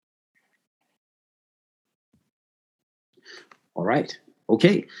All right.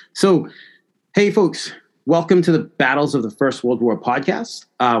 Okay. So, hey, folks, welcome to the Battles of the First World War podcast.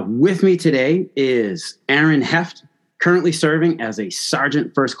 With me today is Aaron Heft, currently serving as a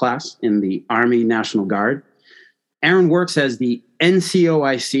Sergeant First Class in the Army National Guard. Aaron works as the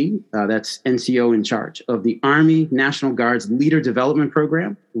NCOIC, that's NCO in charge, of the Army National Guard's Leader Development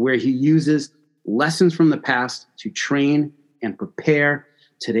Program, where he uses lessons from the past to train and prepare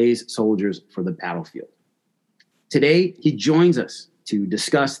today's soldiers for the battlefield. Today, he joins us to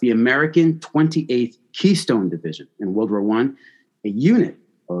discuss the American 28th Keystone Division in World War I, a unit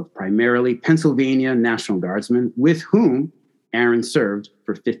of primarily Pennsylvania National Guardsmen with whom Aaron served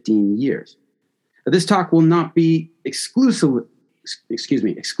for 15 years. This talk will not be exclusively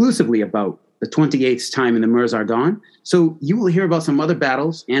about the 28th's time in the Meuse-Argonne, so you will hear about some other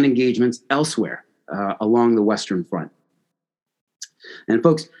battles and engagements elsewhere along the Western Front. And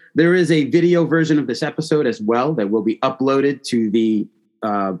folks, there is a video version of this episode as well that will be uploaded to the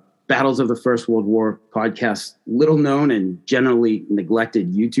Battles of the First World War podcast, little known and generally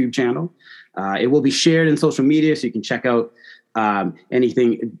neglected YouTube channel. It will be shared in social media, so you can check out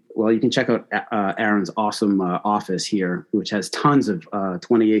anything. Well, you can check out Aaron's awesome office here, which has tons of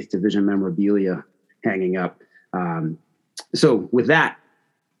 28th Division memorabilia hanging up. So with that,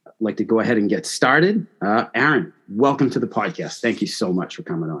 I'd like to go ahead and get started. Aaron, welcome to the podcast. Thank you so much for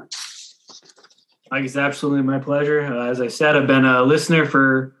coming on. Mike, it's absolutely my pleasure. As I said, I've been a listener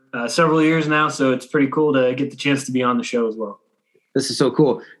for several years now, so it's pretty cool to get the chance to be on the show as well. This is so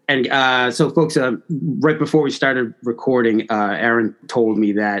cool. And so, folks, right before we started recording, Aaron told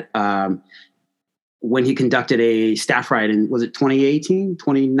me that when he conducted a staff ride in, was it 2018,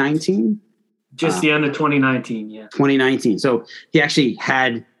 2019? Just the end of 2019, yeah. 2019. So he actually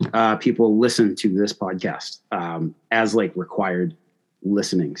had people listen to this podcast as like required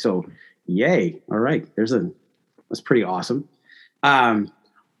listening. So yay. All right. That's pretty awesome. All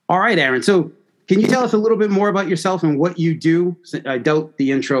right, Aaron. So can you tell us a little bit more about yourself and what you do? I doubt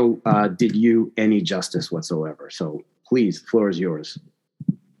the intro did you any justice whatsoever. So please, the floor is yours.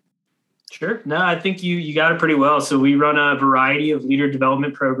 Sure. No, I think you got it pretty well. So we run a variety of leader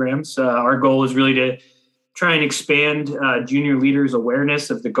development programs. Our goal is really to try and expand junior leaders' awareness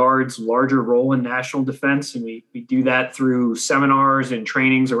of the Guard's larger role in national defense. And we do that through seminars and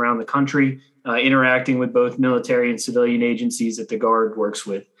trainings around the country, interacting with both military and civilian agencies that the Guard works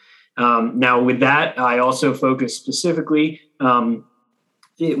with. Now, with that, I also focus specifically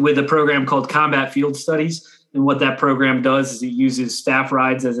with a program called Combat Field Studies. And what that program does is it uses staff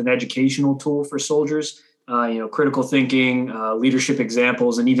rides as an educational tool for soldiers, critical thinking, leadership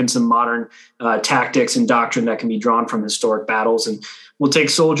examples, and even some modern tactics and doctrine that can be drawn from historic battles. And we'll take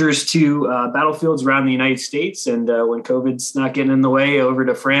soldiers to battlefields around the United States, and when COVID's not getting in the way, over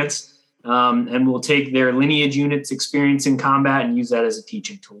to France. And we'll take their lineage units' experience in combat and use that as a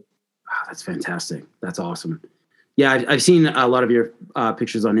teaching tool. Wow, that's fantastic. That's awesome. Yeah, I've seen a lot of your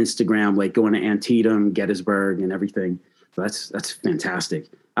pictures on Instagram, like going to Antietam, Gettysburg, and everything. So that's fantastic.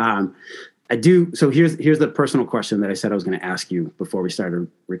 I do. So here's the personal question that I said I was going to ask you before we started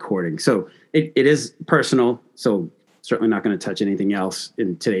recording. So it is personal. So certainly not going to touch anything else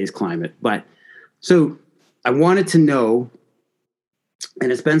in today's climate. But so I wanted to know,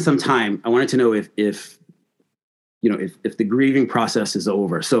 and it's been some time. I wanted to know if the grieving process is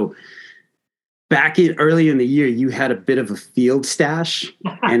over. So back early in the year, you had a bit of a field stash,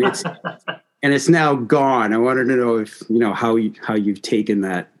 and it's now gone. I wanted to know if how you've taken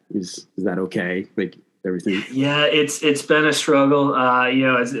that. Is that okay? Like everything? Yeah, it's been a struggle.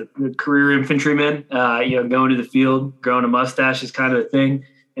 As a career infantryman, going to the field, growing a mustache is kind of a thing.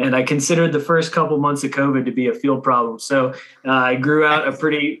 And I considered the first couple months of COVID to be a field problem. So I grew out a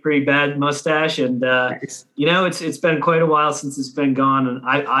pretty bad mustache, and Nice. It's been quite a while since it's been gone, and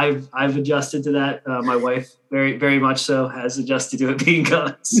I've adjusted to that. My wife very very much so has adjusted to it being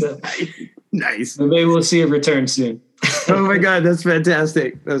gone. So Nice. So maybe we'll see it return soon. Oh my God, that's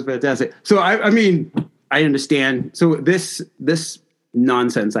fantastic. That's fantastic. So I mean, I understand. So this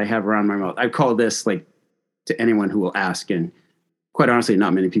nonsense I have around my mouth, I call this, like, to anyone who will ask, and quite honestly,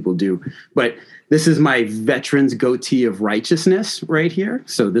 not many people do, but this is my veteran's goatee of righteousness right here.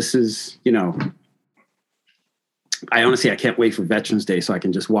 So this is, I can't wait for Veterans Day so I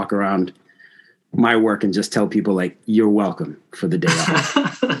can just walk around my work and just tell people, like, you're welcome for the day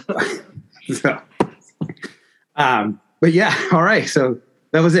off. But yeah, all right. So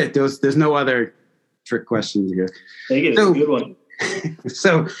that was it. There's no other trick questions here. Thank you. That's a good one.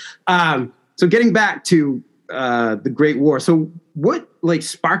 So getting back to the Great War. So what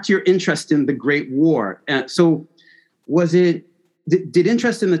sparked your interest in the Great War? So was it did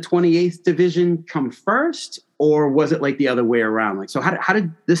interest in the 28th Division come first, or was it like the other way around? Like, so how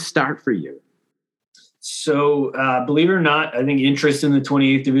did this start for you? So believe it or not, I think interest in the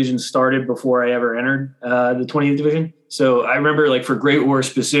 28th Division started before I ever entered the 20th Division. So I remember, like, for Great War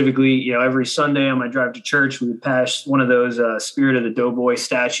specifically, every Sunday on my drive to church, we would pass one of those Spirit of the Doughboy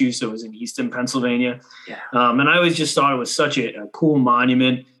statues that was in Easton, Pennsylvania. Yeah. And I always just thought it was such a cool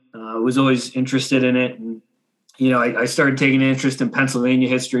monument. I was always interested in it. And, I started taking an interest in Pennsylvania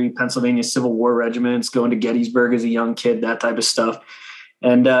history, Pennsylvania Civil War regiments, going to Gettysburg as a young kid, that type of stuff.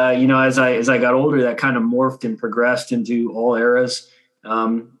 And, as I got older, that kind of morphed and progressed into all eras.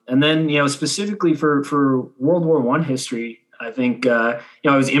 And then, specifically for World War I history, I think, I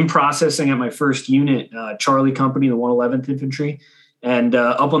was in processing at my first unit, Charlie Company, the 111th Infantry. And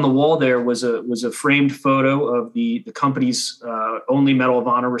up on the wall there was a framed photo of the company's only Medal of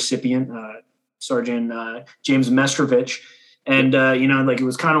Honor recipient, Sergeant James Mestrovich. And, it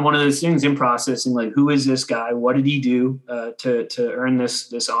was kind of one of those things in processing, like, who is this guy? What did he do to earn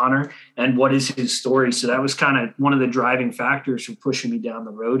this honor? And what is his story? So that was kind of one of the driving factors for pushing me down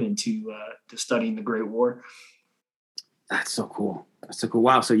the road into to studying the Great War. That's so cool.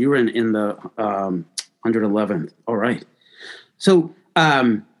 Wow. So you were in the 111th. All right. So,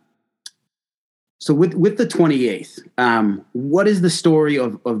 so with the 28th, what is the story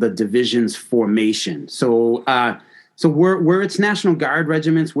of the division's formation? So were its National Guard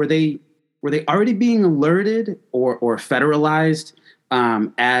regiments, were they already being alerted or federalized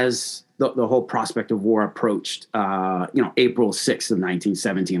as the whole prospect of war approached? April 6th of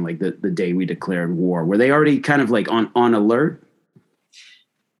 1917, like the day we declared war. Were they already kind of like on alert?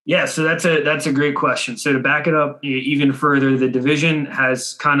 Yeah, so that's a great question. So to back it up even further, the division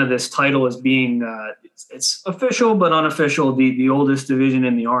has kind of this title as being it's official but unofficial, the oldest division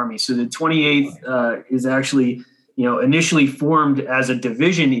in the Army. So the 28th is actually initially formed as a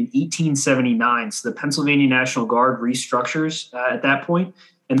division in 1879. So the Pennsylvania National Guard restructures at that point,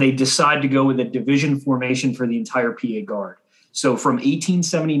 and they decide to go with a division formation for the entire PA Guard. So from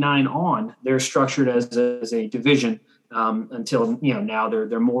 1879 on, they're structured as a division until now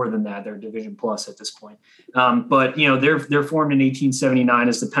they're more than that. They're Division Plus at this point. But they're formed in 1879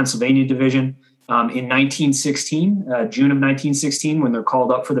 as the Pennsylvania Division. In 1916, June of 1916, when they're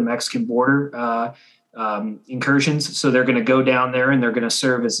called up for the Mexican border incursions. So they're going to go down there and they're going to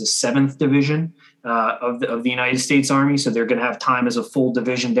serve as the 7th Division of the United States Army. So they're going to have time as a full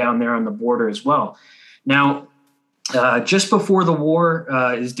division down there on the border as well. Now, just before the war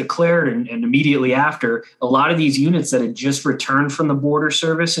is declared and immediately after, a lot of these units that had just returned from the border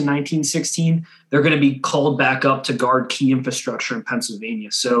service in 1916, they're going to be called back up to guard key infrastructure in Pennsylvania.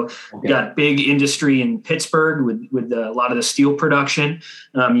 So you've got big industry in Pittsburgh with a lot of the steel production.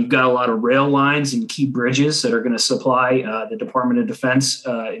 You've got a lot of rail lines and key bridges that are going to supply the Department of Defense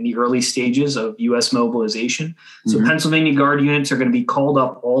in the early stages of U.S. mobilization. So Pennsylvania Guard units are going to be called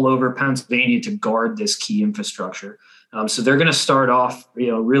up all over Pennsylvania to guard this key infrastructure. So they're going to start off,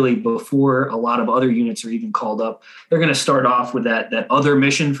 really before a lot of other units are even called up. They're going to start off with that other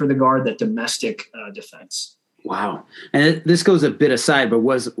mission for the Guard, that domestic defense. Wow. And this goes a bit aside, but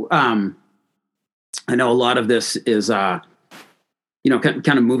I know a lot of this is, kind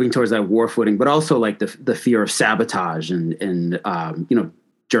of moving towards that war footing, but also like the fear of sabotage and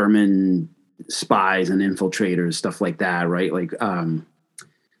German spies and infiltrators, stuff like that, right? Like along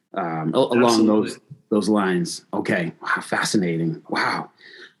those lines. Okay. Wow, fascinating. Wow.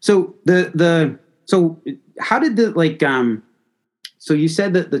 So so how did so you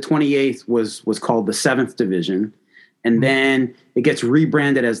said that the 28th was called the 7th Division, and then it gets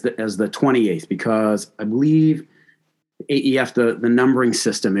rebranded as the 28th because I believe AEF, the numbering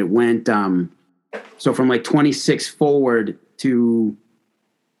system, it went so from like 26 forward to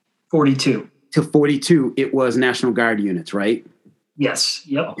 42. To 42, it was National Guard units, right? Yes.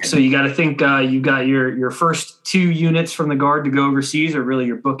 Yep. Okay. So you got to think you got your first 2 units from the Guard to go overseas, or really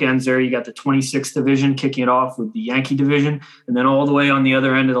your bookends there. You got the 26th Division kicking it off with the Yankee Division. And then all the way on the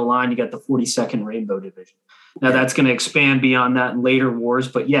other end of the line, you got the 42nd Rainbow Division. Now that's going to expand beyond that in later wars.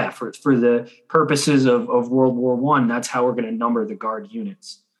 But yeah, for the purposes of World War I, that's how we're going to number the Guard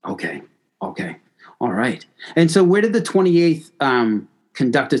units. Okay. All right. And so where did the 28th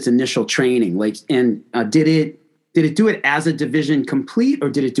conduct its initial training? Did it do it as a division complete, or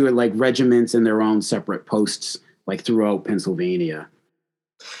did it do it like regiments in their own separate posts, like throughout Pennsylvania?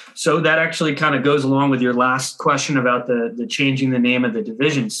 So that actually kind of goes along with your last question about the changing the name of the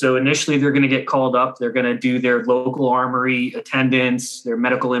division. So initially they're going to get called up. They're going to do their local armory attendance, their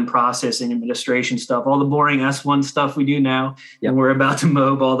medical in processing, administration stuff, all the boring S1 stuff we do now. Yep. And we're about to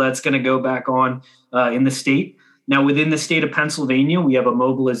mob, all that's going to go back on in the state. Now, within the state of Pennsylvania, we have a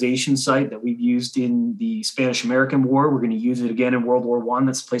mobilization site that we've used in the Spanish-American War. We're going to use it again in World War I.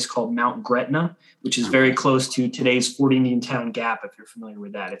 That's a place called Mount Gretna, which is very close to today's Fort Indian Town Gap, if you're familiar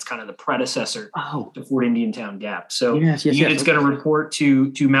with that. It's kind of the predecessor to Fort Indian Town Gap. So the unit's going to report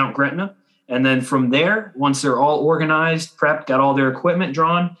to Mount Gretna. And then from there, once they're all organized, prepped, got all their equipment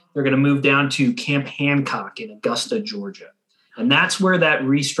drawn, they're going to move down to Camp Hancock in Augusta, Georgia. And that's where that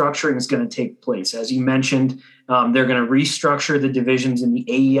restructuring is going to take place. As you mentioned, they're going to restructure the divisions in the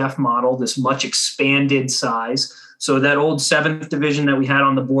AEF model, this much expanded size. So that old 7th Division that we had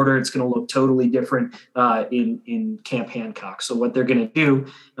on the border, it's going to look totally different in Camp Hancock. So what they're going to do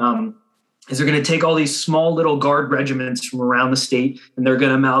is they're going to take all these small little Guard regiments from around the state, and they're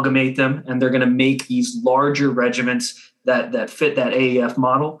going to amalgamate them, and they're going to make these larger regiments that fit that AEF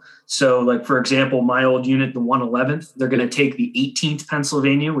model. So, like, for example, my old unit, the 111th, they're going to take the 18th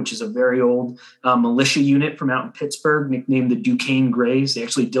Pennsylvania, which is a very old militia unit from out in Pittsburgh, nicknamed the Duquesne Grays. They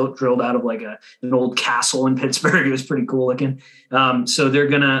actually drilled out of like an old castle in Pittsburgh. It was pretty cool looking. So they're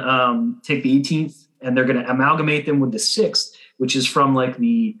going to take the 18th, and they're going to amalgamate them with the 6th, which is from like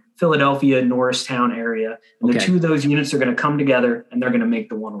the Philadelphia, Norristown area. And the two of those units are going to come together, and they're going to make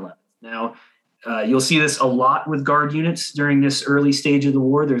the 111th. Now, you'll see this a lot with Guard units during this early stage of the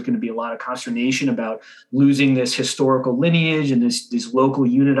war. There's going to be a lot of consternation about losing this historical lineage and this local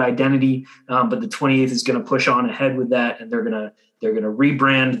unit identity. But the 28th is going to push on ahead with that, and they're going to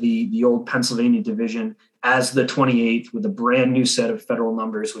rebrand the old Pennsylvania Division as the 28th with a brand new set of federal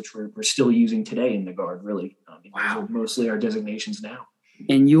numbers, which we're still using today in the Guard. Really, those are mostly our designations now.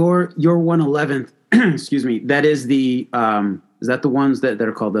 And your 111th, excuse me, that is the. Is that the ones that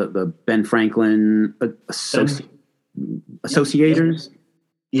are called the Ben Franklin Associators?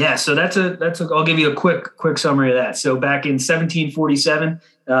 Yeah, so that's I'll give you a quick summary of that. So back in 1747,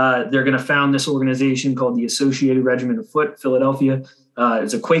 they're going to found this organization called the Associated Regiment of Foot, Philadelphia.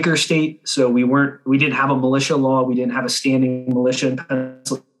 It's a Quaker state, so we didn't have a militia law, we didn't have a standing militia in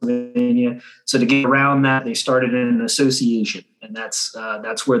Pennsylvania. So to get around that, they started an association, and that's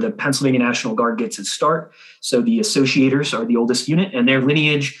where the Pennsylvania National Guard gets its start. So the Associators are the oldest unit, and their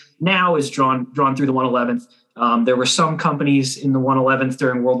lineage now is drawn through the 111th. There were some companies in the 111th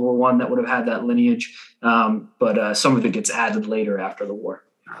during World War I that would have had that lineage, but some of it gets added later after the war.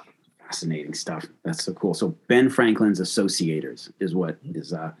 Fascinating stuff. That's so cool. So Ben Franklin's Associators is what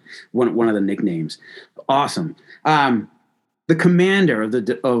is one of the nicknames. Awesome. The commander of the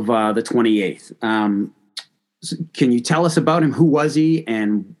 28th. So can you tell us about him? Who was he,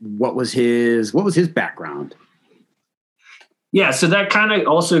 and what was his background? Yeah, so that kind of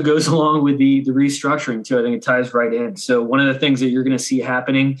also goes along with the restructuring too. I think it ties right in. So one of the things that you're going to see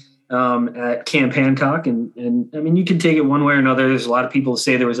happening at Camp Hancock, and I mean, you can take it one way or another. There's a lot of people who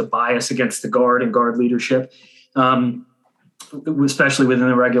say there was a bias against the Guard and Guard leadership, especially within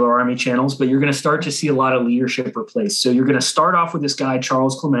the regular Army channels, but you're going to start to see a lot of leadership replaced. So you're going to start off with this guy,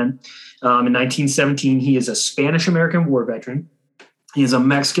 Charles Clement. In 1917, he is a Spanish-American War veteran. He is a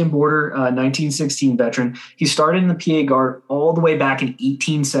Mexican border 1916 veteran. He started in the PA Guard all the way back in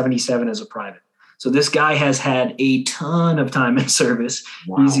 1877 as a private. So this guy has had a ton of time in service.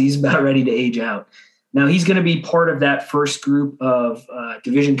 Wow. He's about ready to age out. Now he's going to be part of that first group of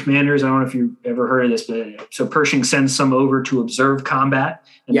division commanders. I don't know if you've ever heard of this, but so Pershing sends some over to observe combat,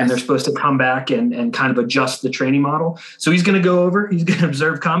 and then they're supposed to come back and kind of adjust the training model. So he's going to go over, he's going to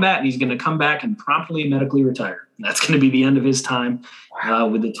observe combat, and he's going to come back and promptly medically retire. And that's going to be the end of his time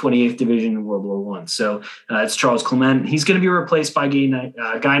with the 28th Division in World War I. So it's Charles Clement. He's going to be replaced by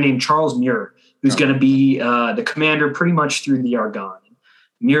a guy named Charles Muir, who's going to be the commander pretty much through the Argonne.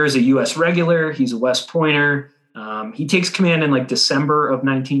 Muir is a U.S. regular. He's a West Pointer. He takes command in like December of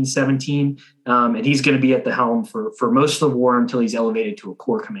 1917, and he's going to be at the helm for most of the war until he's elevated to a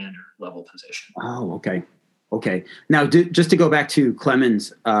corps commander level position. Oh, okay. Okay. Now, just to go back to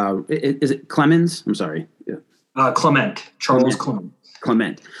Clemens, is it Clemens? I'm sorry. Clement. Charles Clement.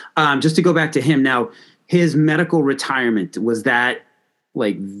 Clement. Just to go back to him now, his medical retirement, was that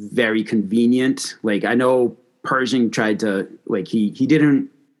like very convenient? Like, I know Pershing tried to, like, he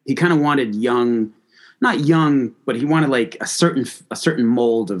kind of wanted not young, but he wanted like a certain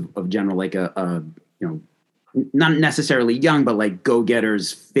mold of general, like a not necessarily young, but like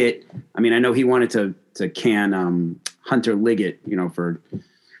go-getters, fit. I mean, I know he wanted to can Hunter Liggett,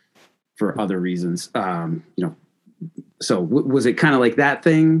 for other reasons, So was it kind of like that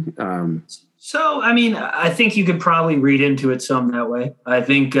thing? So, I mean, I think you could probably read into it some that way. I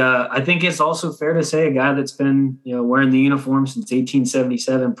think it's also fair to say a guy that's been, wearing the uniform since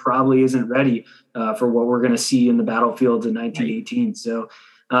 1877 probably isn't ready for what we're going to see in the battlefields in 1918. So,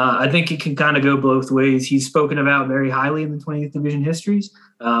 I think it can kind of go both ways. He's spoken about very highly in the 20th Division histories,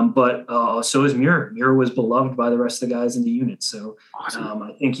 but so is Muir. Muir was beloved by the rest of the guys in the unit. So awesome.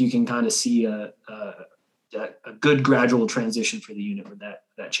 I think you can kind of see a good gradual transition for the unit with that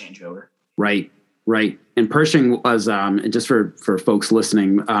changeover. Right. And Pershing was, just for folks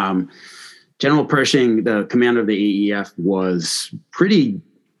listening, General Pershing, the commander of the AEF, was pretty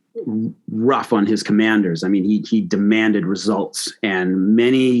rough on his commanders. I mean, he demanded results, and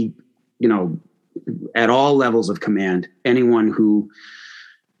many, at all levels of command, anyone who,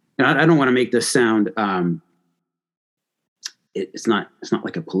 I don't want to make this sound, it's not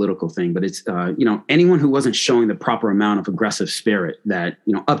like a political thing, but it's, anyone who wasn't showing the proper amount of aggressive spirit that,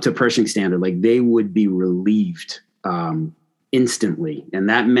 up to Pershing standard, like they would be relieved instantly. And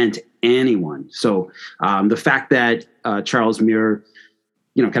that meant anyone. So the fact that Charles Muir,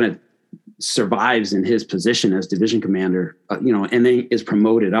 kind of survives in his position as division commander, and then is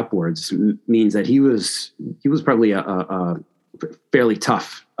promoted upwards, means that he was probably a fairly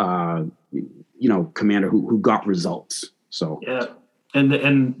tough, commander who got results. So yeah,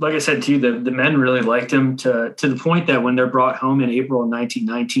 and like I said too, the men really liked him to the point that when they're brought home in April of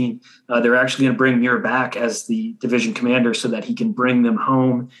 1919, they're actually going to bring Muir back as the division commander so that he can bring them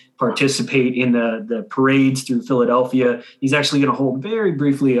home, participate in the parades through Philadelphia. He's actually going to hold very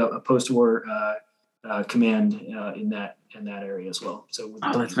briefly a post-war command in that area as well. So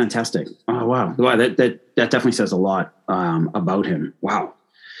that's fantastic. Oh wow, that definitely says a lot about him. Wow.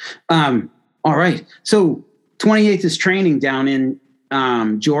 All right, so 28th is training down in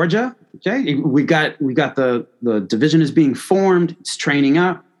Georgia. Okay, we got the division is being formed. It's training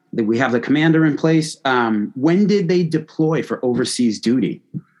up. We have the commander in place. When did they deploy for overseas duty?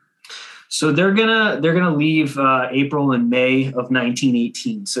 So they're gonna leave April and May of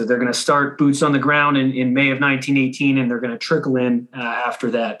 1918. So they're gonna start boots on the ground in May of 1918, and they're gonna trickle in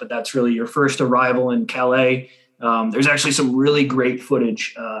after that. But that's really your first arrival in Calais. There's actually some really great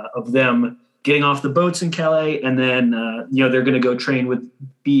footage of them getting off the boats in Calais, and then they're going to go train with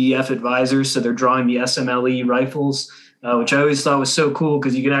BEF advisors. So they're drawing the SMLE rifles, which I always thought was so cool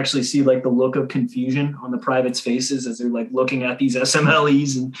because you can actually see like the look of confusion on the privates' faces as they're like looking at these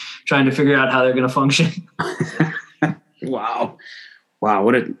SMLEs and trying to figure out how they're going to function. Wow.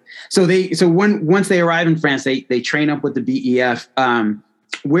 So once they arrive in France, they train up with the BEF.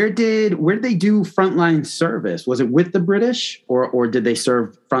 Where did they do frontline service? Was it with the British or did they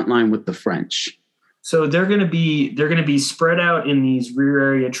serve frontline with the French? So they're going to be spread out in these rear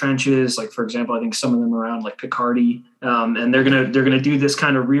area trenches. Like for example, I think some of them around like Picardy, and they're going to do this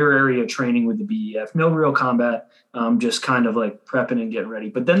kind of rear area training with the BEF. No real combat, just kind of like prepping and getting ready.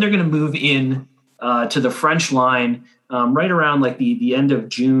 But then they're going to move in to the French line right around like the end of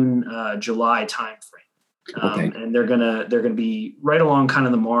June, July timeframe. Okay. And they're gonna be right along kind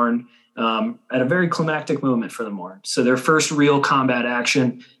of the Marne at a very climactic moment for the Marne. So their first real combat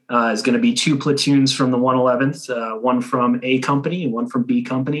action is going to be two platoons from the 111th, one from A Company and one from B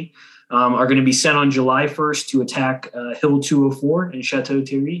Company, are going to be sent on July 1st to attack Hill 204 in Chateau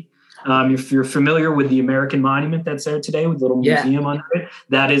Thierry. If you're familiar with the American monument that's there today with a little museum under it,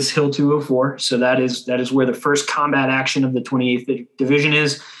 that is Hill 204. So that is where the first combat action of the 28th Division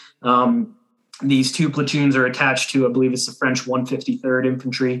is. These two platoons are attached to, I believe it's the French 153rd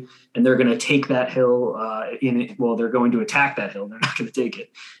Infantry, and they're going to take that hill they're going to attack that hill. They're not going to take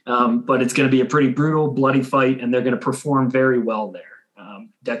it. But it's going to be a pretty brutal, bloody fight, and they're going to perform very well there,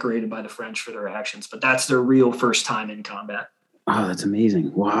 decorated by the French for their actions. But that's their real first time in combat. Oh, that's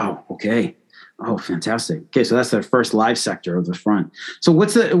amazing. Wow. Okay. Oh, fantastic. Okay. So that's their first live sector of the front. So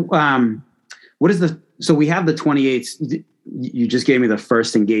so we have the 28th. You just gave me the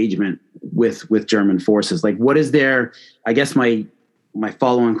first engagement with German forces. Like, what is their, I guess my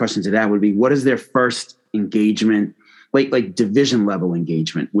follow-on question to that would be, what is their first engagement, like division level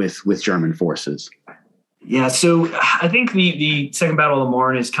engagement with German forces? Yeah. So I think the Second Battle of the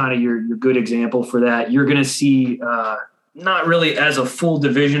Marne is kind of your good example for that. You're going to see, not really as a full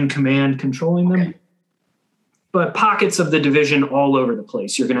division command controlling them, but pockets of the division all over the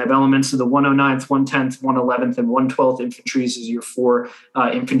place. You're going to have elements of the 109th, 110th, 111th, and 112th Infantries as your four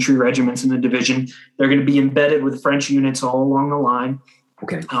infantry regiments in the division. They're going to be embedded with French units all along the line.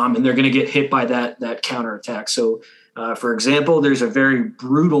 Okay. And they're going to get hit by that counterattack. So, for example, there's a very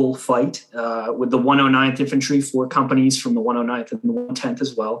brutal fight with the 109th Infantry, 4 companies from the 109th and the 110th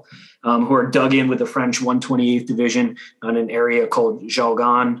as well, who are dug in with the French 128th Division on an area called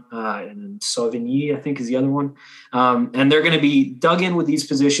Jalgan, and Sauvigny, I think is the other one. And they're going to be dug in with these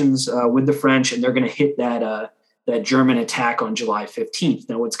positions with the French, and they're going to hit that that German attack on July 15th.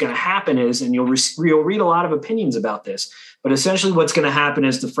 Now, what's going to happen is, and you'll read a lot of opinions about this, but essentially what's going to happen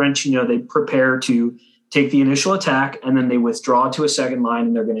is the French, they prepare to take the initial attack, and then they withdraw to a second line,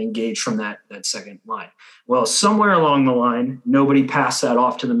 and they're going to engage from that second line. Well, somewhere along the line, nobody passed that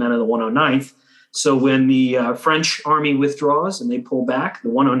off to the men of the 109th. So when the French army withdraws and they pull back, the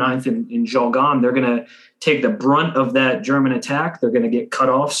 109th in Jaulgonne, they're going to take the brunt of that German attack. They're going to get cut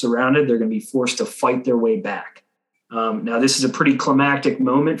off, surrounded. They're going to be forced to fight their way back. Now, this is a pretty climactic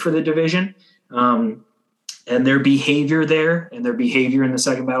moment for the division. And their behavior there and their behavior in the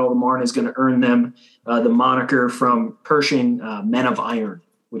Second Battle of the Marne is going to earn them the moniker from Pershing, Men of Iron,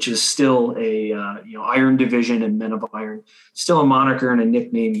 which is still a Iron Division, and Men of Iron, still a moniker and a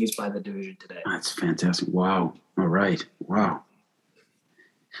nickname used by the division today. That's fantastic. Wow. All right. Wow.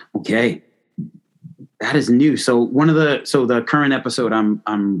 Okay. That is new. So the current episode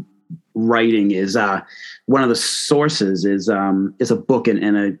I'm writing is one of the sources is a book,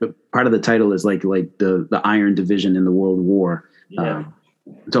 and a part of the title is like the Iron Division in the World War. Yeah.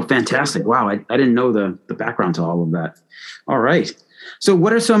 So fantastic. Wow. I didn't know the background to all of that. All right. So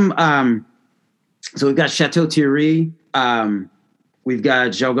what are some, so we've got Chateau Thierry, we've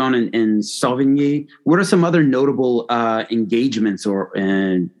got Jaulgonne and Sauvigny. What are some other notable engagements or /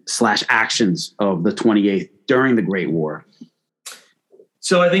 actions of the 28th during the Great War?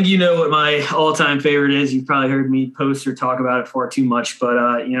 So I think what my all-time favorite is. You've probably heard me post or talk about it far too much,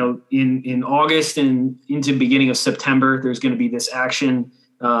 but in August and into the beginning of September, there's going to be this action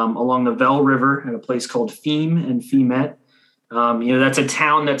along the Velle River at a place called Fismes and Fimet. That's a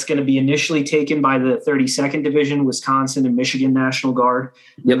town that's going to be initially taken by the 32nd Division, Wisconsin and Michigan National Guard.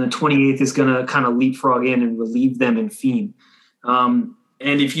 Yep. And the 28th is going to kind of leapfrog in and relieve them in Fismes.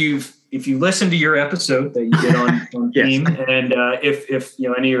 And if you listen to your episode that you did on yes. Fismes, and if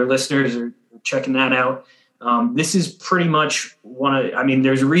any of your listeners are checking that out, this is pretty much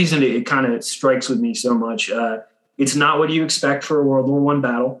there's a reason it kind of strikes with me so much. It's not what you expect for a World War I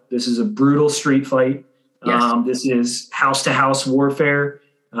battle. This is a brutal street fight. Yes. This is house-to-house warfare,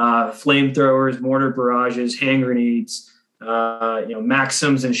 flamethrowers, mortar barrages, hand grenades,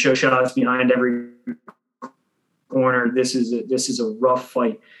 Maxims and show shots behind every corner. This is a rough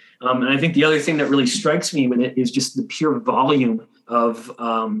fight. And I think the other thing that really strikes me with it is just the pure volume of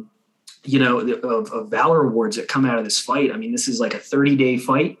Valor Awards that come out of this fight. I mean, this is like a 30-day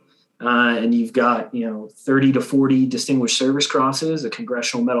fight. And you've got, 30 to 40 Distinguished Service Crosses, a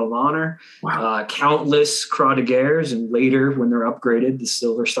Congressional Medal of Honor, wow. Countless Croix de Guerres, and later when they're upgraded, the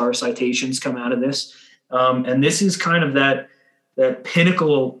Silver Star citations come out of this. And this is kind of that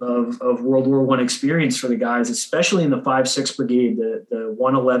pinnacle of World War I experience for the guys, especially in the 5-6 Brigade, the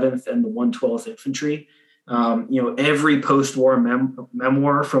 111th and the 112th Infantry. Every post-war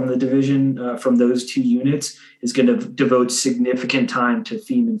memoir from the division, from those two units, is going to devote significant time to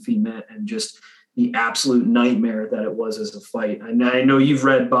Fismes and Fimet and just the absolute nightmare that it was as a fight. And I know you've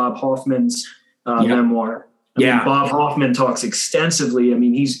read Bob Hoffman's memoir. I mean, Bob Hoffman talks extensively. I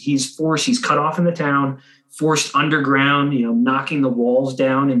mean, he's cut off in the town, forced underground, knocking the walls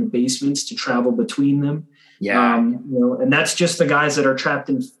down in the basements to travel between them. Yeah. And that's just the guys that are trapped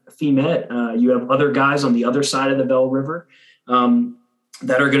in Fimet. You have other guys on the other side of the Velle River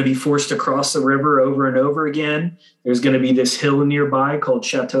that are going to be forced to cross the river over and over again. There's going to be this hill nearby called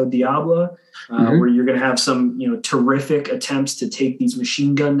Chateau Diable, where you're going to have some, terrific attempts to take these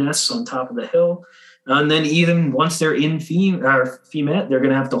machine gun nests on top of the hill. And then even once they're in Fimet, they're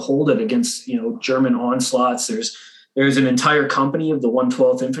going to have to hold it against, German onslaughts. There's an entire company of the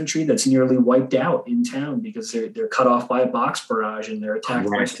 112th Infantry that's nearly wiped out in town because they're cut off by a box barrage and they're attacked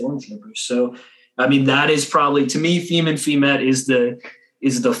by stormtroopers. So, I mean, that is probably, to me, Fismes and Fimet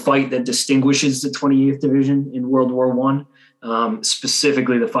is the fight that distinguishes the 28th Division in World War I,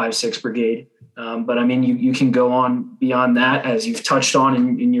 specifically the 5-6 Brigade. But I mean, you can go on beyond that, as you've touched on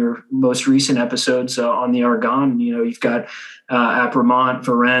in your most recent episodes on the Argonne. You've got Apremont,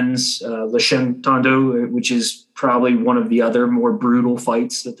 Varennes, Le Chêne-Tandeau, which is probably one of the other more brutal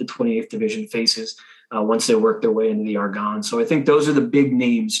fights that the 28th Division faces once they work their way into the Argonne. So I think those are the big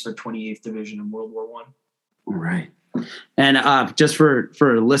names for 28th Division in World War I. All right. And just for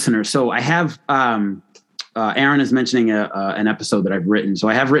listeners, so I have Aaron is mentioning an episode that I've written. So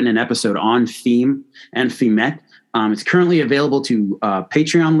I have written an episode on Fismes and Fimet. It's currently available to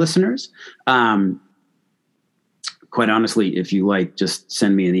Patreon listeners. Quite honestly, if you like, just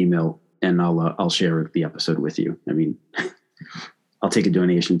send me an email and I'll share the episode with you. I mean, I'll take a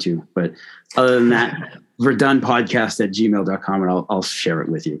donation too. But other than that, verdunepodcast@gmail.com, and I'll share it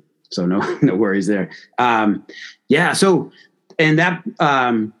with you. So no worries there. So, and that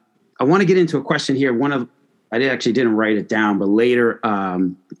I want to get into a question here. One of actually didn't write it down, but later,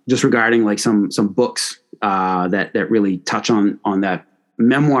 just regarding like some books that really touch on that,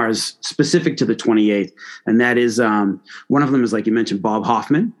 memoirs specific to the 28th, and that is one of them is, like you mentioned, Bob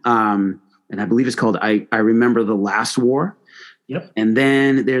Hoffman, and I believe it's called I Remember the Last War. Yep. And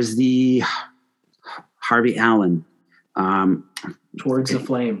then there's the Harvey Allen, Towards the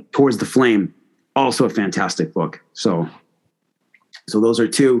Flame. Towards the Flame, also a fantastic book. So those are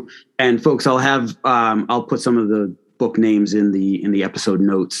two. And folks, I'll put some of the book names in the episode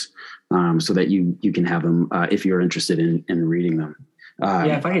notes, so that you can have them if you're interested in reading them.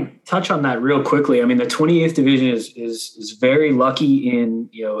 If I can touch on that real quickly. I mean, the 28th Division is very lucky in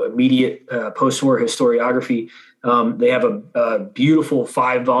immediate post-war historiography. They have a beautiful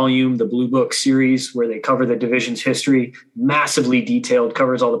 5-volume, the Blue Book series, where they cover the division's history, massively detailed,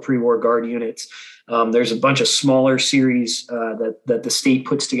 covers all the pre-war Guard units. There's a bunch of smaller series that the state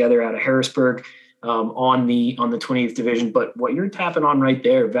puts together out of Harrisburg on the 28th Division. But what you're tapping on right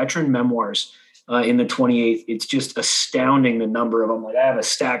there, veteran memoirs in the 28th, it's just astounding the number of them. Like, I have a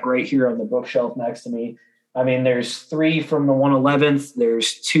stack right here on the bookshelf next to me. I mean, there's 3 from the 111th,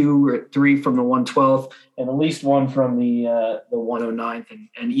 there's 2 or 3 from the 112th, and at least 1 from the 109th,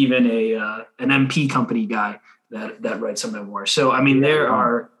 and even an MP company guy that writes some memoirs. So, I mean, there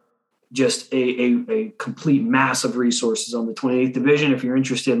are just a complete mass of resources on the 28th Division. If you're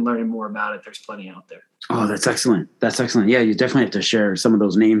interested in learning more about it, there's plenty out there. Oh, that's excellent. That's excellent. Yeah, you definitely have to share some of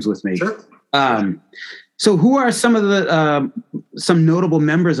those names with me. Sure. So who are some of the some notable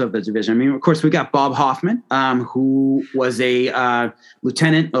members of the division? I mean, of course, we got Bob Hoffman, who was a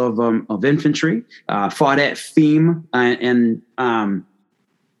lieutenant of infantry, fought at Theme, and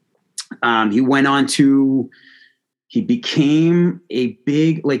he went on to. He became a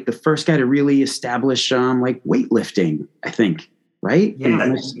big, like, the first guy to really establish like weightlifting, I think, right?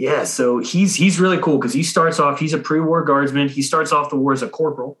 Yeah. So he's really cool because he starts off. He's a pre-war guardsman. He starts off the war as a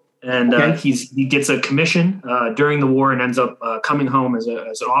corporal. And he gets a commission during the war and ends up coming home as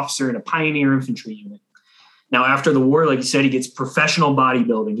an officer in a pioneer infantry unit. Now, after the war, like you said, he gets professional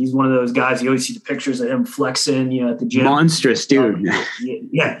bodybuilding. He's one of those guys. You always see the pictures of him flexing, at the gym. Monstrous dude.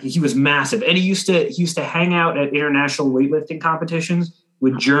 He was massive, and he used to hang out at international weightlifting competitions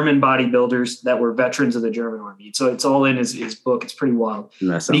with German bodybuilders that were veterans of the German army. So it's all in his book. It's pretty wild.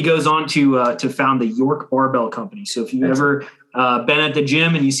 He goes on to found the York Barbell Company. So if you ever been at the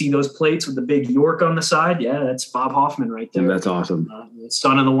gym and you see those plates with the big York on the side, that's Bob Hoffman right there. That's awesome.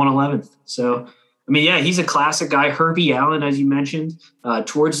 Son of the 111th. So, I mean, he's a classic guy. Herbie Allen, as you mentioned,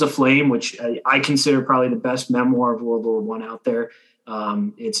 Towards the Flame, which I consider probably the best memoir of World War I out there.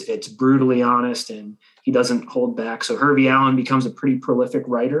 It's brutally honest, and he doesn't hold back. So Herbie Allen becomes a pretty prolific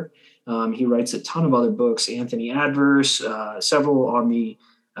writer. He writes a ton of other books, Anthony Adverse, several on the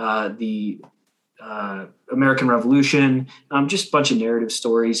American Revolution, just a bunch of narrative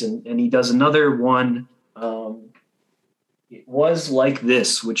stories. And he does another one, It Was Like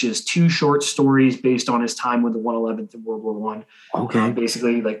This, which is 2 short stories based on his time with the 111th in World War I. Okay.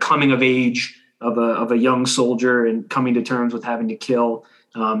 Basically, like coming of age of a young soldier and coming to terms with having to kill.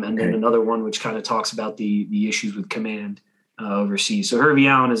 And then another one which kind of talks about the issues with command overseas. So Herbie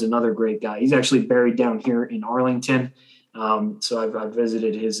Allen is another great guy. He's actually buried down here in Arlington. So I've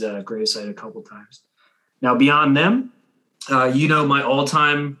visited his gravesite a couple times. Now, beyond them, my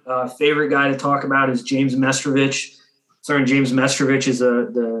all-time favorite guy to talk about is James Mestrovich. Sergeant James Mestrovich is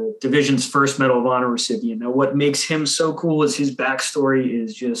the division's first Medal of Honor recipient. Now, what makes him so cool is his backstory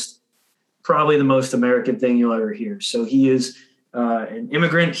is just probably the most American thing you'll ever hear. So he is an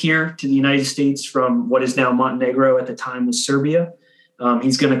immigrant here to the United States from what is now Montenegro, at the time was Serbia.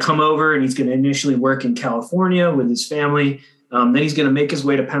 He's going to come over and he's going to initially work in California with his family. Then he's going to make his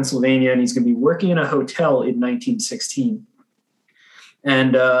way to Pennsylvania, and he's going to be working in a hotel in 1916.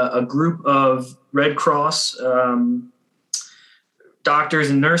 And a group of Red Cross doctors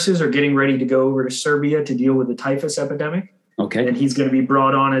and nurses are getting ready to go over to Serbia to deal with the typhus epidemic. Okay. And he's going to be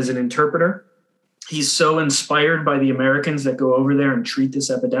brought on as an interpreter. He's so inspired by the Americans that go over there and treat this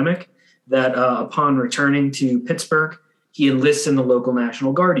epidemic that upon returning to Pittsburgh, he enlists in the local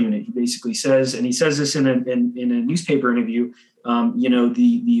National Guard unit. He basically says, and he says this in a newspaper interview,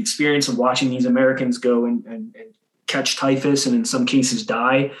 the experience of watching these Americans go and catch typhus and in some cases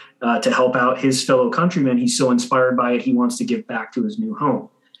die to help out his fellow countrymen. He's so inspired by it, he wants to give back to his new home.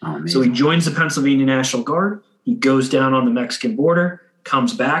 Oh, so he joins the Pennsylvania National Guard. He goes down on the Mexican border,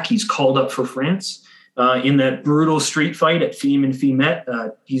 comes back. He's called up for France. In that brutal street fight at Theme and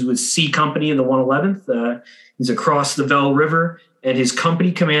Fimet, he's with C Company in the 111th. He's across the Vel River, and his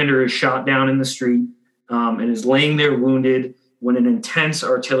company commander is shot down in the street and is laying there wounded. when an intense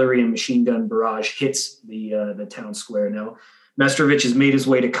artillery and machine gun barrage hits the town square. Now, Mestrovich has made his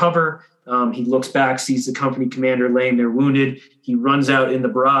way to cover. He looks back, sees the company commander laying there wounded. He runs out in the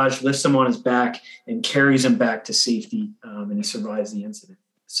barrage, lifts him on his back, and carries him back to safety, and he survives the incident.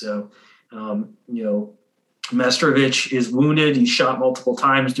 So, Mestrovich is wounded. He's shot multiple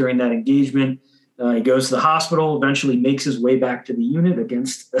times during that engagement. He goes to the hospital, eventually makes his way back to the unit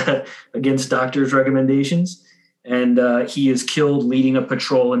against doctors' recommendations. And he is killed leading a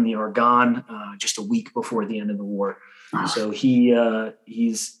patrol in the Argonne just a week before the end of the war. So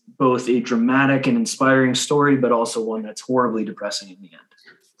he's both a dramatic and inspiring story, but also one that's horribly depressing in the end.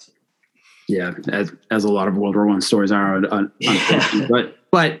 Yeah, as a lot of World War I stories are, unfortunately.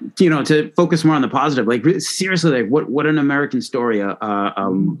 But to focus more on the positive, like seriously, like what an American story.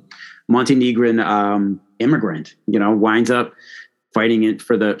 Montenegrin immigrant, winds up fighting it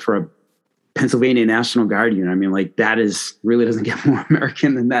for a Pennsylvania National Guard unit. I mean, like that really doesn't get more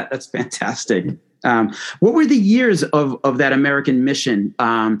American than that. That's fantastic. What were the years of that American mission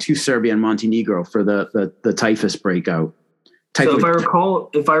to Serbia and Montenegro for the typhus breakout? So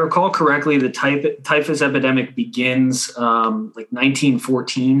if I recall correctly, the typhus epidemic begins like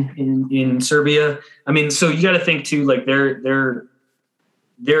 1914 in Serbia. I mean, so you got to think too, like they're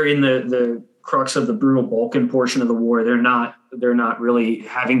in the crux of the brutal Balkan portion of the war. They're not really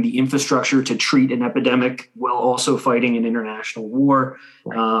having the infrastructure to treat an epidemic while also fighting an international war,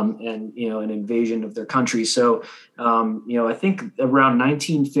 and an invasion of their country. So I think around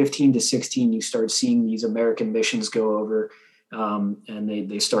 1915 to 16, you start seeing these American missions go over. And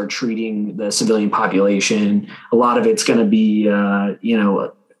they start treating the civilian population. A lot of it's going to be,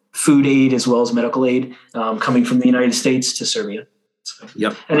 food aid as well as medical aid coming from the United States to Serbia. So,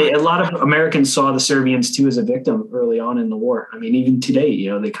 yep. And a lot of Americans saw the Serbians too as a victim early on in the war. I mean, even today,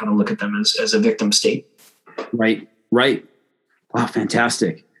 they kind of look at them as a victim state. Right. Wow,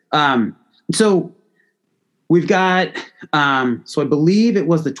 fantastic. So we've got, so I believe it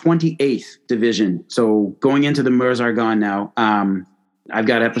was the 28th Division. So going into the Meuse-Argonne now, I've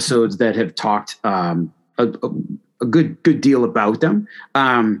got episodes that have talked a good deal about them.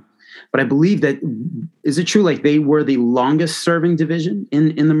 But I believe that, is it true, like they were the longest serving division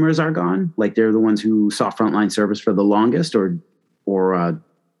in the Meuse-Argonne? Like they're the ones who saw frontline service for the longest, or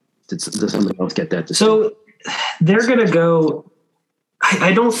did somebody else get that? So they're going to go...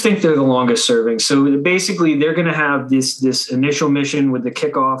 I don't think they're the longest serving. So basically, they're going to have this initial mission with the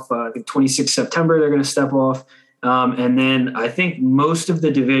kickoff, the 26th September. They're going to step off, and then I think most of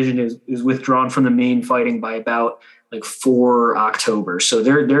the division is withdrawn from the main fighting by about like 4 October. So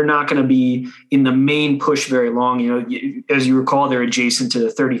they're not going to be in the main push very long. As you recall, they're adjacent to the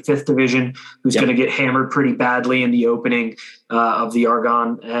 35th Division, who's going to get hammered pretty badly in the opening of the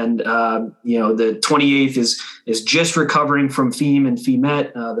Argonne. And, the 28th is just recovering from FEM and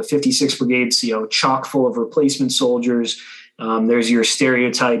FEMET. The 56th Brigade's, chock full of replacement soldiers. There's your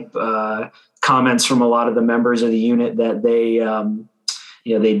stereotype comments from a lot of the members of the unit that they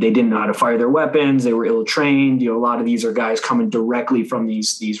didn't know how to fire their weapons. They were ill-trained. A lot of these are guys coming directly from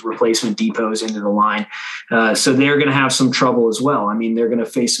these replacement depots into the line. So they're going to have some trouble as well. I mean, they're going to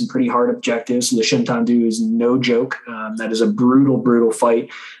face some pretty hard objectives. Le Chien-Tendu is no joke. That is a brutal, brutal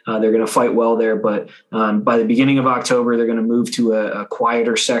fight. They're going to fight well there. But by the beginning of October, they're going to move to a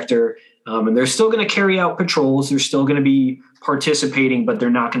quieter sector. And they're still going to carry out patrols. They're still going to be participating, but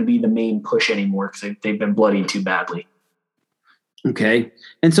they're not going to be the main push anymore because they've been bloodied too badly. Okay.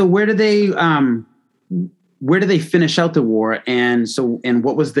 And so where do they finish out the war? And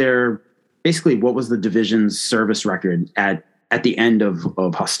what was the division's service record at the end of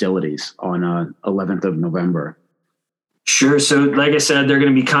hostilities on 11th of November? Sure. So like I said, they're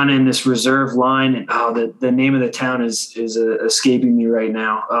going to be kind of in this reserve line. The name of the town is escaping me right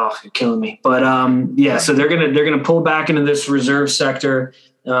now. Oh, you're killing me. But so they're going to pull back into this reserve sector.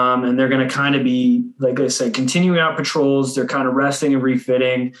 And they're going to kind of be, like I said, continuing out patrols. They're kind of resting and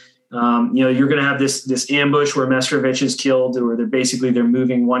refitting. You're going to have this ambush where Mestrovich is killed, or they're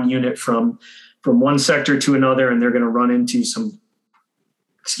moving one unit from one sector to another, and they're going to run into some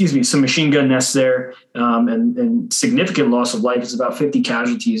machine gun nests there, and significant loss of life. It's about 50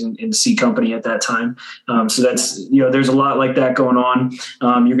 casualties in C Company at that time. So that's, there's a lot like that going on.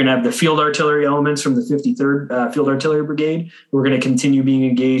 You're going to have the field artillery elements from the 53rd Field Artillery Brigade who are going to continue being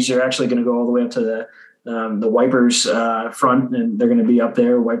engaged. They're actually going to go all the way up to the Wipers front, and they're going to be up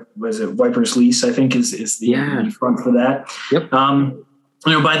there. Wipers Lease, I think, is the front for that. Yep.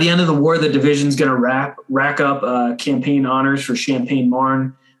 By the end of the war, the division's going to rack up campaign honors for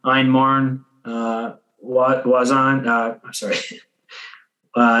Champagne-Marne, Aisne-Marne, Wazan.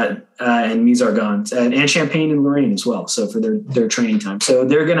 and Meuse-Argonne, and Champagne and Lorraine as well. So for their training time, so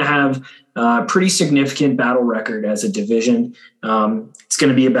they're going to have a pretty significant battle record as a division. It's going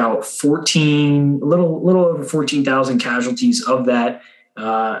to be about a little over 14,000 casualties of that.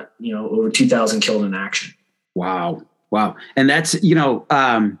 Over 2,000 killed in action. Wow. And that's,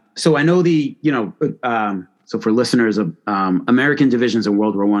 so I know so for listeners of American divisions in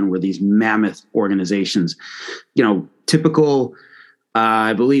World War I were these mammoth organizations, typical,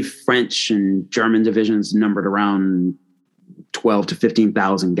 I believe French and German divisions numbered around 12 to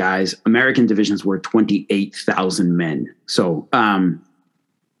 15,000 guys. American divisions were 28,000 men. So,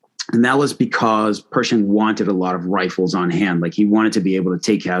 and that was because Pershing wanted a lot of rifles on hand. Like he wanted to be able to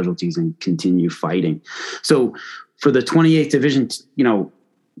take casualties and continue fighting. So for the 28th Division,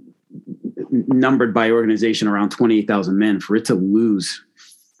 numbered by organization around 28,000 men, for it to lose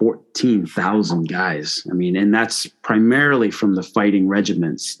 14,000 guys. I mean, and that's primarily from the fighting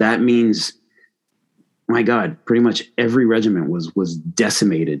regiments. That means, my God, pretty much every regiment was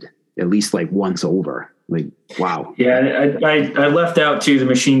decimated at least like once over. Like, wow. Yeah, I left out too the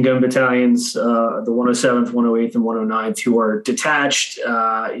machine gun battalions, the 107th, 108th, and 109th, who are detached,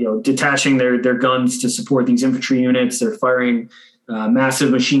 detaching their guns to support these infantry units. They're firing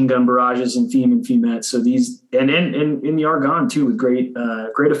massive machine gun barrages in Fiume and Fiumet. So these, and in the Argonne too, with great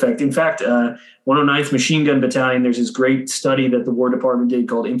effect. In fact, 109th Machine Gun Battalion, there's this great study that the War Department did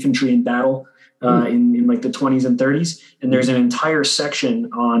called Infantry in Battle. In like the 20s and 30s. And there's an entire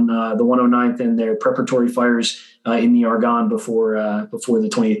section on the 109th and their preparatory fires in the Argonne before the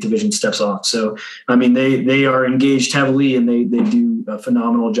 28th Division steps off. So, I mean, they are engaged heavily, and they do a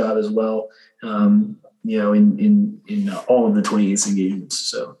phenomenal job as well, in all of the 28th engagements.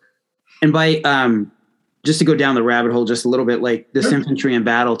 So, and by just to go down the rabbit hole just a little bit, like this infantry in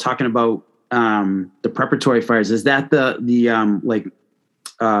battle, talking about the preparatory fires, is that the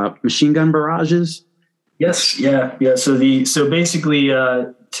machine gun barrages? Yes. Yeah. So basically,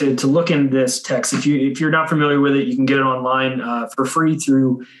 to look in this text, if you're not familiar with it, you can get it online for free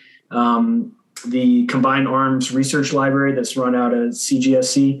through the Combined Arms Research Library that's run out of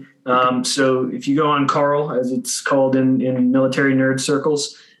CGSC. So if you go on CARL, as it's called in military nerd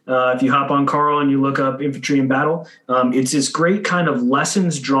circles, if you hop on CARL and you look up infantry in battle, it's this great kind of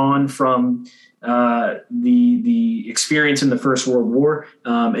lessons drawn from the experience in the First World War,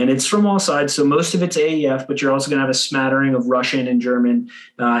 and it's from all sides. So most of it's AEF, but you're also going to have a smattering of Russian and German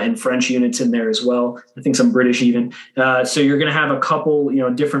and French units in there as well. I think some British even. So you're going to have a couple,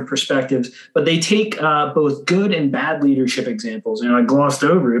 different perspectives, but they take both good and bad leadership examples. I glossed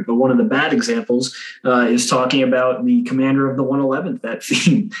over it, but one of the bad examples is talking about the commander of the 111th, that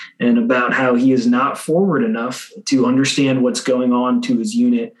theme, and about how he is not forward enough to understand what's going on to his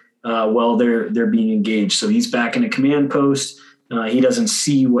unit while they're being engaged. So he's back in a command post. He doesn't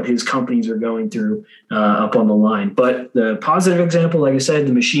see what his companies are going through up on the line. But the positive example, like I said,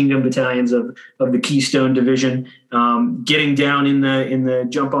 the machine gun battalions of the Keystone Division, getting down in the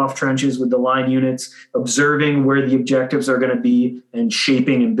jump off trenches with the line units, observing where the objectives are going to be, and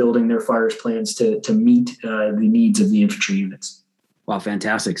shaping and building their fires plans to meet the needs of the infantry units. Wow,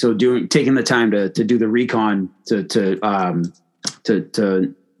 fantastic! So taking the time to do the recon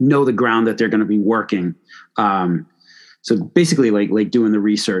to know the ground that they're going to be working. So basically like doing the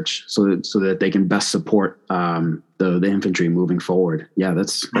research so that they can best support the infantry moving forward. Yeah,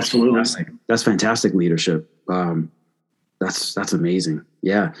 that's absolutely fantastic. That's fantastic leadership. That's amazing.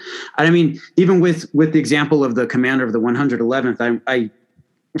 Yeah. I mean, even with the example of the commander of the 111th, I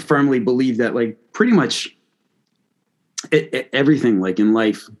firmly believe that like pretty much everything like in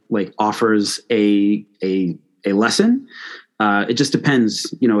life like offers a lesson. It just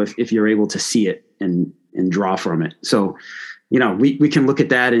depends, if you're able to see it and draw from it. So, we can look at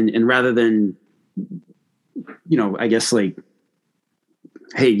that and rather than, I guess like,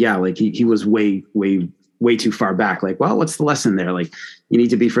 hey, yeah, like he was way too far back. Like, well, what's the lesson there? Like you need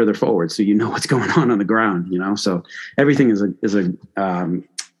to be further forward so you know what's going on the ground, So everything is a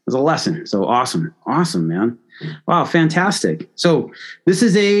lesson. So awesome, man. Wow, fantastic. So this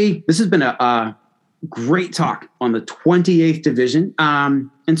has been a great talk on the 28th Division.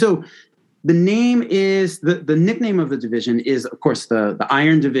 And so the name is the nickname of the division is, of course, the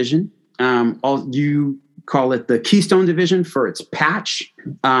Iron Division. You call it the Keystone Division for its patch.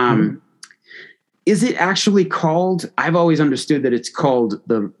 Is it actually called? I've always understood that it's called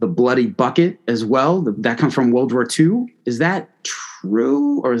the Bloody Bucket as well. That comes from World War II. Is that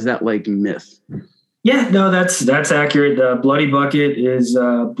true, or is that like myth? Yeah, no, that's accurate. Bloody Bucket is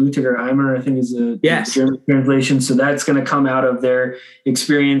Blutiger Eimer, I think is the German translation. So that's going to come out of their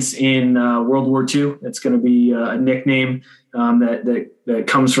experience in World War II. That's going to be a nickname that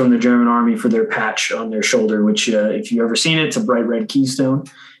comes from the German army for their patch on their shoulder, which if you've ever seen it, it's a bright red keystone.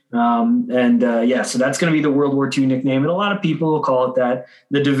 So that's going to be the World War II nickname. And a lot of people will call it that.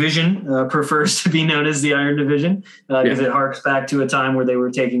 The division prefers to be known as the Iron Division because it harks back to a time where they were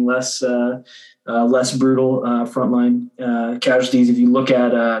taking less brutal frontline casualties. If you look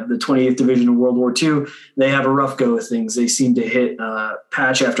at the 28th Division of World War II, they have a rough go of things. They seem to hit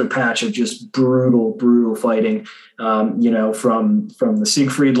patch after patch of just brutal fighting, from the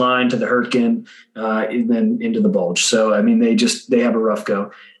Siegfried line to the Hurtgen, and then into the Bulge. So, I mean, they have a rough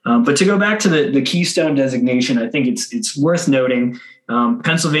go. But to go back to the Keystone designation, I think it's worth noting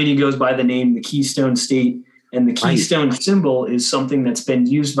Pennsylvania goes by the name the Keystone State. And the Keystone symbol is something that's been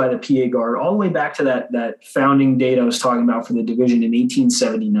used by the PA Guard all the way back to that founding date I was talking about for the division in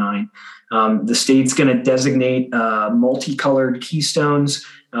 1879. The state's going to designate multicolored keystones,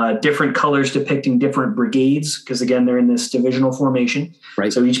 different colors depicting different brigades, because again, they're in this divisional formation.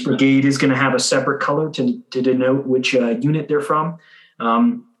 Right. So each brigade is going to have a separate color to denote which unit they're from.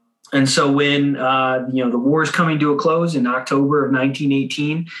 And so when the war is coming to a close in October of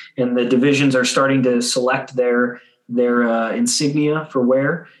 1918, and the divisions are starting to select their insignia for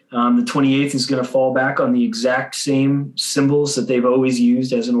wear, the 28th is going to fall back on the exact same symbols that they've always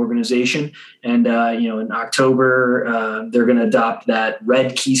used as an organization. And in October, they're going to adopt that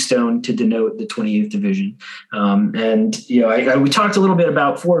red keystone to denote the 28th Division. We talked a little bit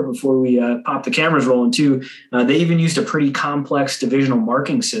about before we popped the cameras rolling too. They even used a pretty complex divisional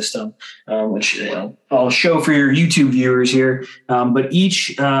marking system, which I'll show for your YouTube viewers here. But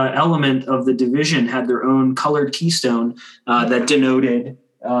each element of the division had their own colored keystone that denoted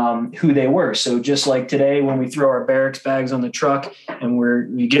who they were. So just like today, when we throw our barracks bags on the truck and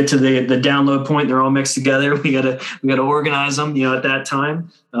we get to the download point, they're all mixed together. We gotta organize them. At that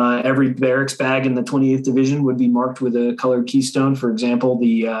time, every barracks bag in the 28th Division would be marked with a colored keystone. For example,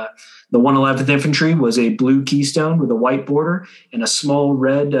 the 111th Infantry was a blue keystone with a white border and a small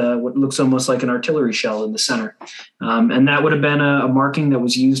red, what looks almost like an artillery shell in the center. And that would have been a marking that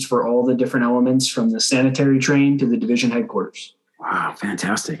was used for all the different elements from the sanitary train to the division headquarters. Wow,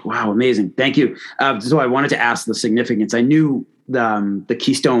 fantastic. Wow, amazing. Thank you. So I wanted to ask the significance. I knew the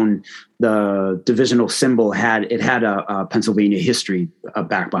keystone, the divisional symbol had a Pennsylvania history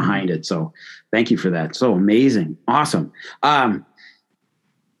back behind it. So thank you for that. So amazing. Awesome. Thank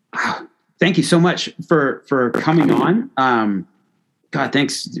you so much for coming on. God,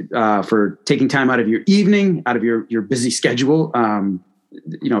 thanks for taking time out of your evening, out of your busy schedule,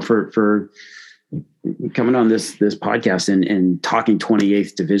 for coming on this podcast and talking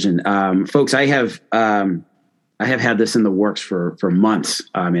 28th Division. Folks, I have had this in the works for months.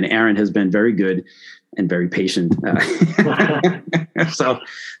 And Aaron has been very good and very patient. So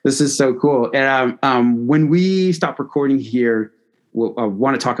this is so cool. And when we stop recording here, I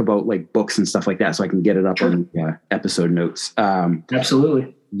want to talk about like books and stuff like that, so I can get it up on episode notes.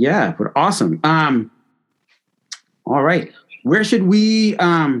 Absolutely. Yeah, but awesome. All right. Where should we?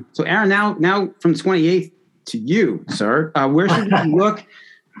 So Aaron, now from 28th to you, sir. Where should we look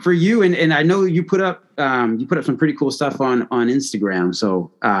for you? And I know you put up some pretty cool stuff on Instagram.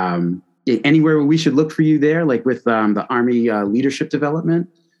 So anywhere we should look for you there, like with the Army leadership development.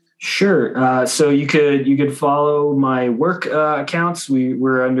 Sure. So you could follow my work accounts.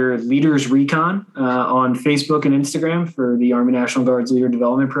 We're under Leaders Recon on Facebook and Instagram for the Army National Guard's Leader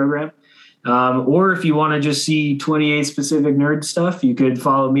Development Program. Or if you want to just see 28 specific nerd stuff, you could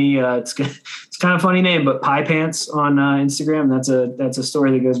follow me. It's kind of a funny name, but Pie Pants on Instagram. That's a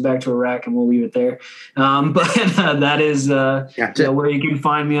story that goes back to Iraq, and we'll leave it there. But that is where you can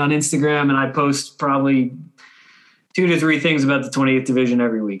find me on Instagram, and I post probably 2 to 3 things about the 28th Division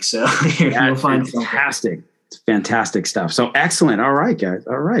every week. So you'll find fantastic. Something. It's fantastic stuff. So excellent. All right, guys.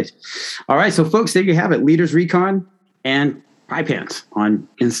 All right. So folks, there you have it. Leaders Recon and Pie Pants on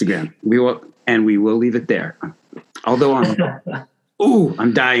Instagram. We will leave it there. Although I'm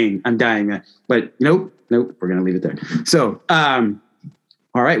dying. But nope. We're going to leave it there. So, all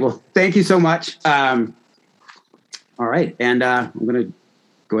right. Well, thank you so much. All right. And I'm going to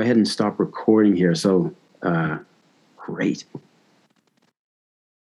go ahead and stop recording here. So, great.